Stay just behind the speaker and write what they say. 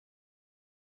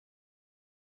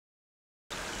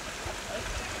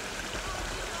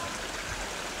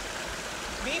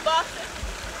Boston?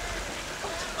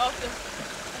 Austin.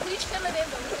 We chilling in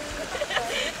the room.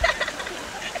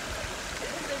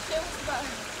 It's a chill spot.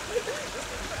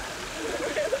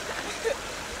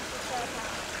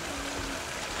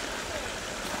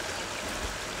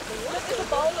 Look, it's a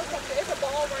bowl or something. It's a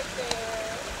ball right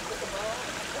there. It's a ball.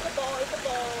 It's a ball. It's a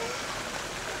ball.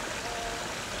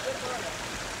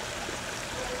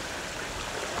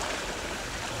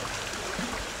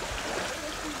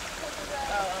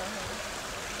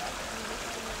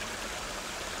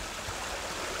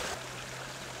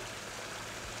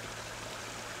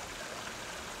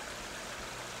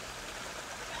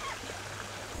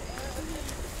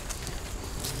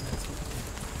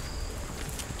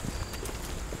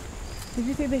 Did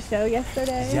you see the show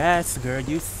yesterday? Yes, girl,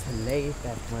 you slayed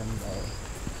that one day.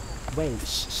 Wait,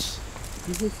 shh.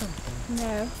 You did something?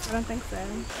 No, I don't think so.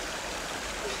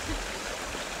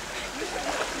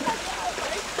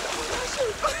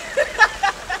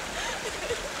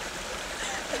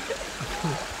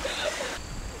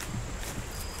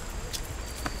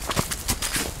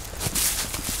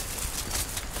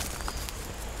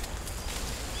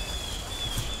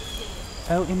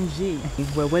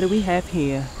 OMG. Well, what do we have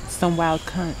here? Some wild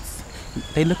cunts.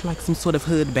 They look like some sort of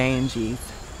hood banjies.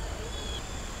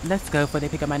 Let's go before they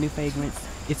pick up my new fragrance.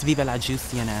 It's Viva la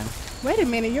Juice, you know. Wait a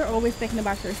minute, you're always thinking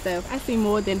about yourself. I see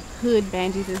more than hood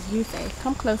banjies as you say.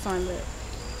 Come closer and look.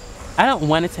 I don't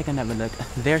want to take another look.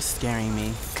 They're scaring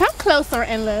me. Come closer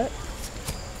and look.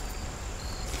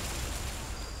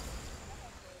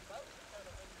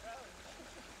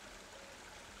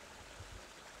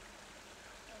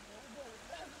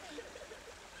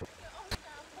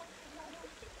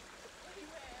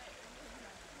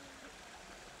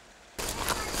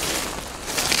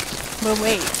 But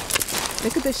wait,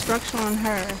 look at the structure on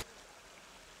her.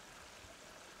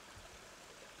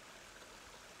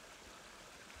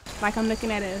 Like I'm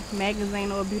looking at a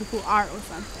magazine or a beautiful art or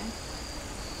something.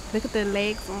 Look at the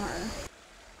legs on her.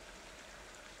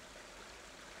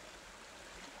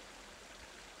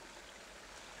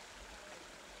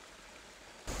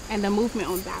 And the movement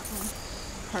on that one.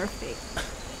 Perfect.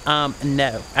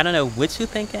 No. I don't know what you're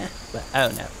thinking, but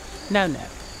oh no. No.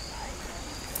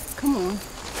 Come on.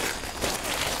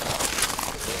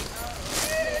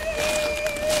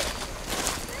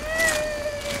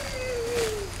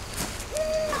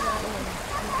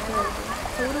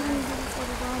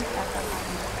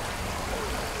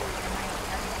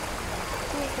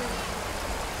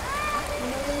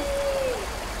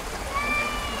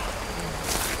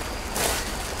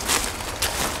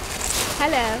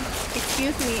 Hello,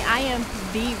 excuse me, I am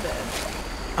Diva.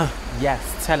 Yes,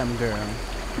 tell them, girl.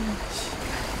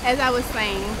 As I was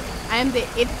saying, I am the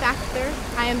it factor.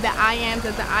 I am the I ams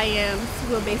of the I ams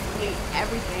who are basically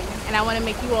everything. And I want to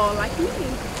make you all like me.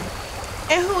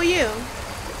 And who are you?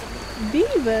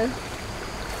 Diva?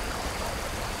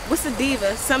 What's a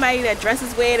diva? Somebody that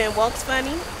dresses weird and walks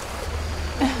funny?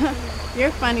 You're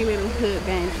a funny little hood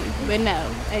banshee. But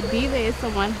no, a diva is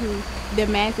someone who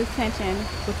demands attention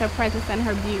with her presence and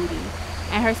her beauty.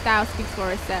 And her style speaks for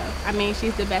herself. I mean,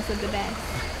 she's the best of the best.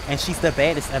 And she's the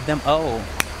baddest of them all.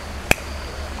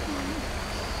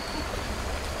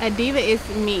 A diva is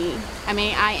me. I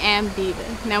mean, I am Diva.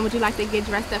 Now, would you like to get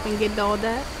dressed up and get dolled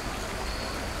up?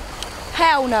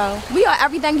 Hell no. We are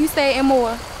everything you say and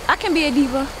more. I can be a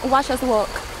diva and watch us walk.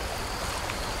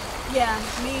 Yeah,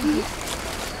 me.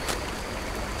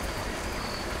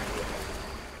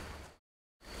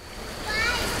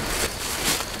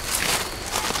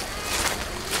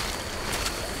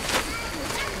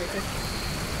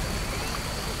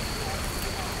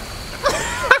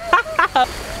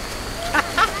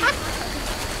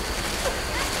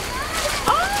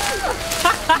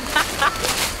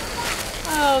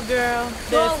 Oh, girl.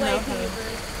 There's no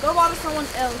hope. Go bother someone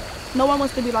else. No one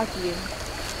wants to be like you.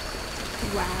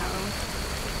 Wow.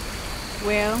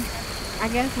 Well, I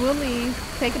guess we'll leave.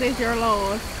 Take it as your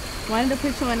loss. Wanted to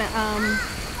put you in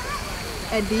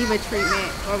a diva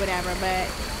treatment or whatever, but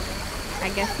I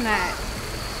guess not.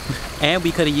 And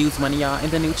we could have used one of y'all in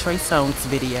the new Trey Songz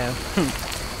video.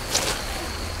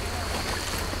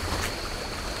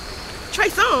 Trey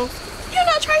Songz? You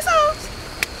know Trey Songz?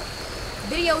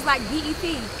 Videos like BET,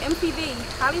 MTV,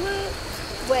 Hollywood.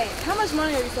 Wait, how much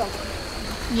money are you talking?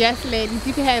 Yes, ladies,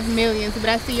 you can have millions, but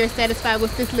I see you're satisfied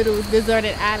with this little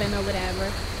deserted island or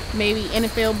whatever. Maybe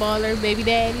NFL baller, baby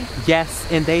daddy. Yes,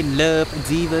 and they love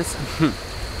divas.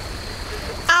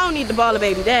 I don't need the baller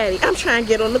baby daddy. I'm trying to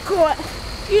get on the court.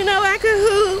 You know I can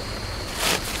hoop.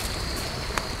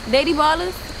 Lady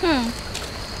ballers?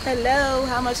 Hello,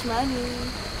 how much money?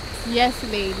 Yes,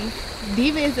 ladies.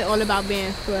 Diva isn't all about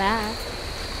being fly.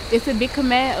 It's a big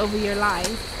command over your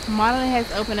life. Modeling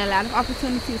has opened a lot of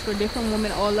opportunities for different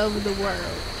women all over the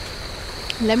world.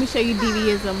 Let me show you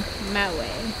deviism my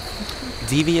way.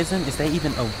 Deviism? Is that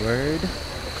even a word?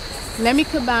 Let me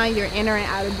combine your inner and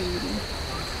outer beauty.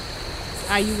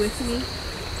 Are you with me?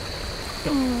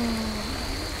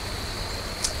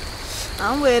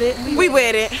 I'm with it. We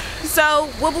with it. So,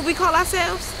 what would we call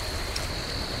ourselves?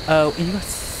 Oh, and you got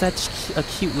such a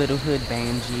cute little hood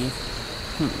banji.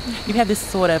 You have this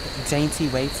sort of dainty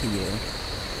way to you.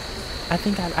 I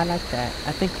think I like that.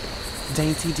 I think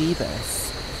Dainty Divas.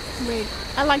 Wait,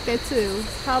 I like that too.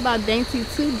 How about Dainty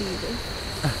 2 Divas?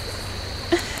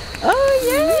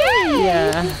 Oh,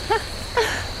 yeah.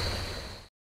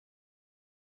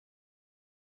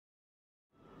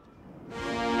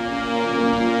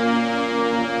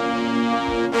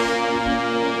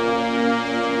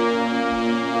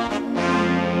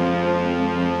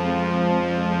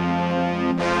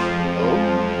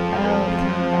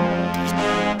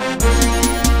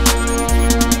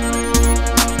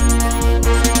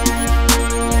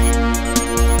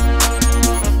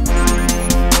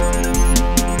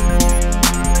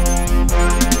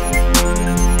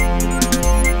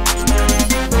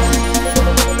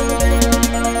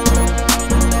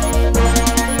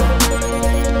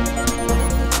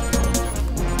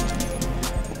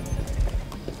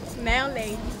 Now,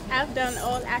 ladies, I've done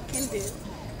all I can do.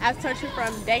 I've taught you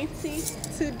from Dainty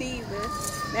to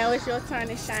Divas. Now it's your turn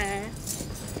to shine.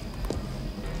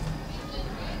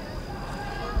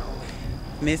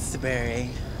 Miss Berry.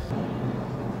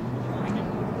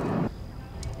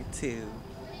 2.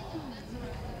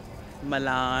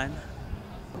 Milan.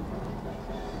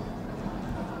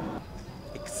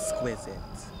 Exquisite.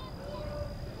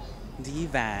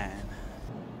 Divine.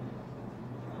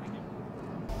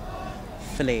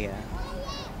 Flair.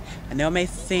 I know it may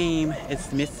seem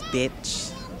it's Miss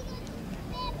Bitch,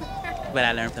 but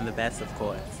I learned from the best, of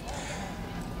course.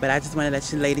 But I just want to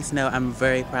let you ladies know I'm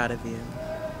very proud of you.